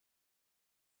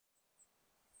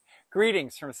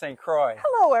Greetings from St. Croix.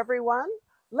 Hello everyone.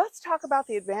 Let's talk about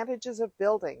the advantages of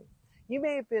building. You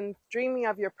may have been dreaming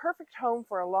of your perfect home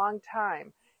for a long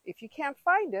time. If you can't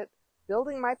find it,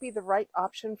 building might be the right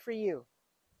option for you.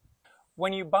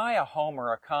 When you buy a home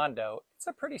or a condo, it's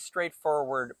a pretty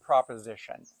straightforward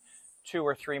proposition. 2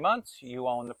 or 3 months, you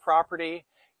own the property,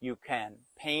 you can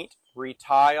paint,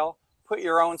 retile, put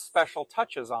your own special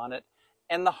touches on it,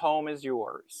 and the home is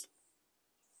yours.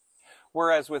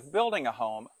 Whereas with building a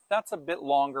home, that's a bit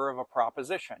longer of a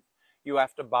proposition. You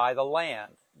have to buy the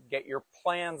land, get your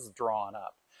plans drawn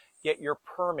up, get your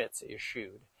permits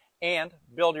issued, and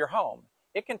build your home.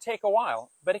 It can take a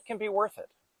while, but it can be worth it.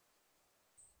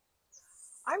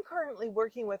 I'm currently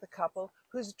working with a couple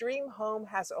whose dream home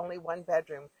has only 1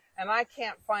 bedroom, and I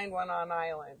can't find one on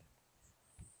island.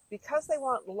 Because they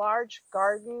want large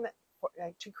garden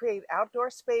to create outdoor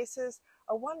spaces,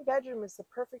 a 1 bedroom is the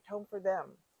perfect home for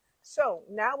them. So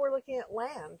now we're looking at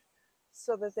land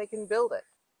so that they can build it.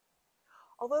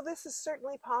 Although this is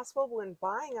certainly possible when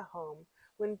buying a home,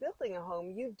 when building a home,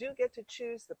 you do get to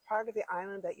choose the part of the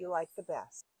island that you like the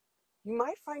best. You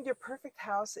might find your perfect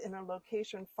house in a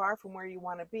location far from where you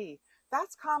want to be.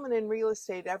 That's common in real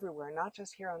estate everywhere, not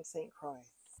just here on St. Croix.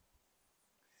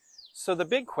 So the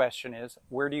big question is,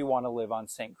 where do you want to live on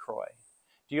St. Croix?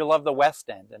 Do you love the West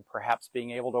End and perhaps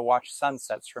being able to watch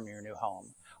sunsets from your new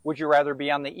home? Would you rather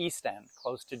be on the East End,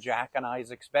 close to Jack and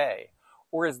Isaac's Bay?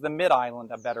 Or is the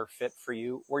Mid-Island a better fit for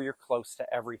you, where you're close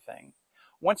to everything?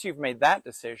 Once you've made that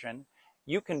decision,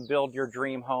 you can build your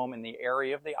dream home in the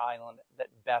area of the island that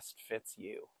best fits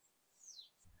you.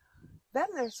 Then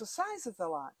there's the size of the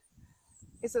lot.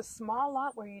 Is a small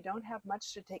lot where you don't have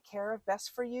much to take care of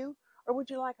best for you? Or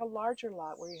would you like a larger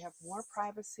lot where you have more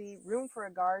privacy, room for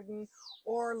a garden,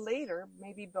 or later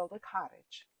maybe build a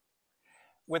cottage?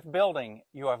 With building,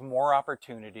 you have more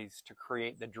opportunities to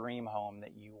create the dream home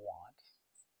that you want.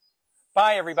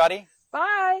 Bye, everybody.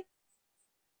 Bye.